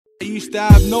Used to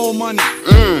have no money.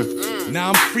 Now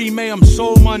I'm free, mate, I'm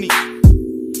so money.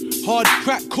 Hard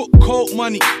crack, cook, coke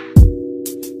money.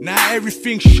 Now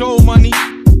everything show money.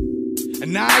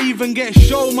 And now I even get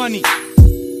show money.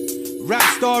 Rap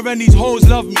star and these hoes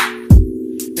love me.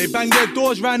 They bang their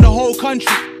doors round the whole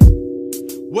country.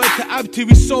 Word to Abti,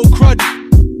 we so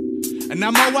cruddy. And now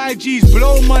my YGs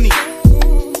blow money.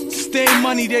 Stay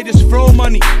money, they just throw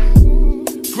money.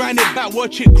 Grind it back,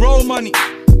 watch it grow money.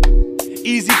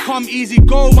 Easy come, easy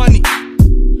go money.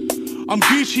 I'm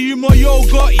Gucci, you more Yo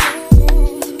Gotti.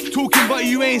 Talking but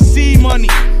you ain't see money.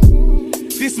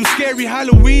 This some scary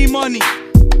Halloween money.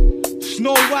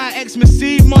 Snow White, Xmas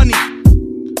Eve money.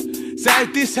 So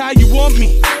is this how you want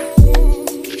me?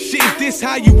 Shit, is this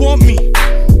how you want me?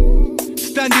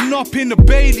 Standing up in the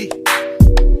Bailey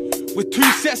with 2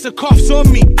 sets of cuffs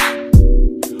on me.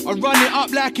 I run it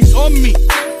up like it's on me.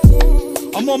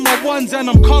 I'm on my ones and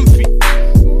I'm comfy.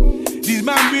 These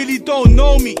man really don't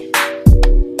know me.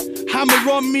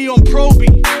 Hammer on me on Proby.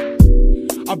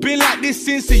 I've been like this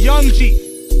since a young G.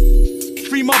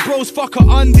 Free my bros, fuck a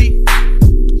undie.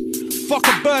 Fuck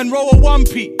a burn, roll a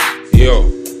 1p. Yo,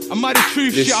 I'm at the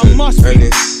truth, listen, shit, I must be. And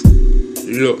it's,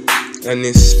 look, and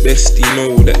it's best he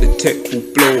know that the tech will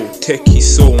blow. Techie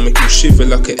soul, make him shiver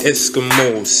like an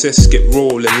Eskimo. Cess get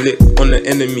roll and lit on the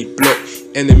enemy block.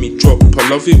 Enemy drop, I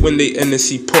love it when they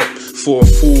NSC pop. For a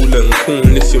fool and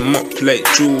corn, lift him up like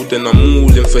Jordan. I'm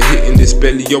all in for hitting this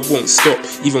belly, I won't stop.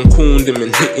 Even corned him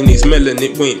and hitting his melon,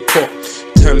 it won't pop.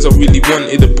 Times I really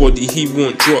wanted a body, he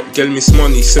won't drop. Girl miss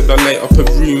money, said I light up a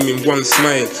room in one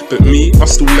smile. But me, I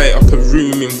still light up a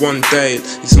room in one dial.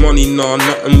 It's money, nah,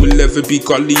 nothing will ever be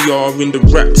gully. In the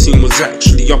rap scene was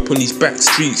actually up on these back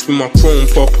streets with my chrome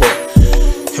popper.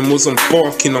 And was I'm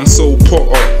barking, I'm so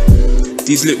potter.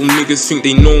 These little niggas think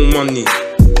they know money.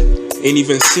 Ain't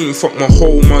even seen fuck my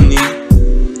whole money.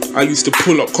 I used to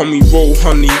pull up, call me roll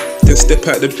honey. Then step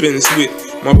out the Benz with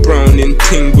my browning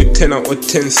ting with 10 out of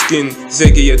 10 skin.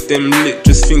 Zeggy at them lit,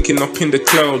 just thinking up in the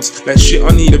clouds. Like shit,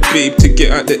 I need a babe to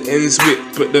get out the ends with.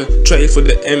 But the try for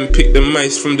the M, pick the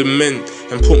mice from the men.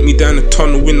 And put me down the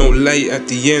tunnel with no light at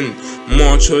the end.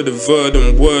 March heard the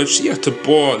verdant word, she had to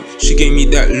bawl. She gave me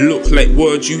that look like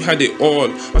words, you had it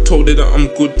all. I told her that I'm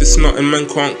good, there's nothing man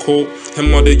can't cope. And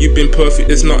mother, you been perfect,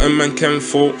 there's nothing man can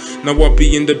fault. Now I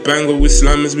be in the banger with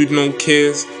slammers with no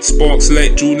cares. Sparks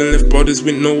like Jordan left brothers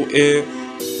with no air.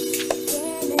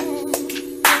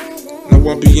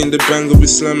 Now I be in the banger with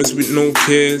slammers with no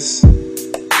cares.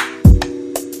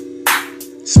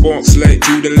 Sparks like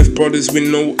Jordan left brothers with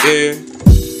no air.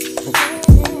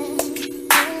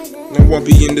 Now I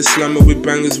be in the slammer with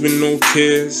bangers with no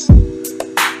cares.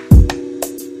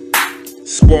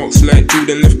 Sparks like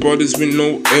Jordan left brothers with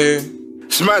no air.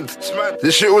 It's mad.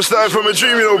 This shit was started from a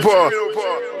dream, you know, pa.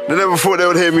 They never thought they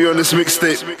would hear me on this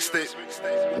mixtape.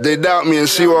 They doubt me and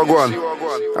see what I go on.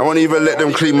 I won't even let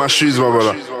them clean my shoes, my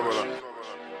brother.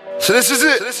 So this is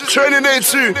it, training day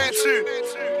 2.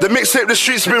 The mixtape the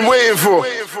streets been waiting for.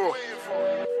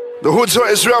 The hood's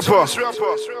hottest rapper,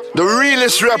 the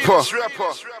realest rapper.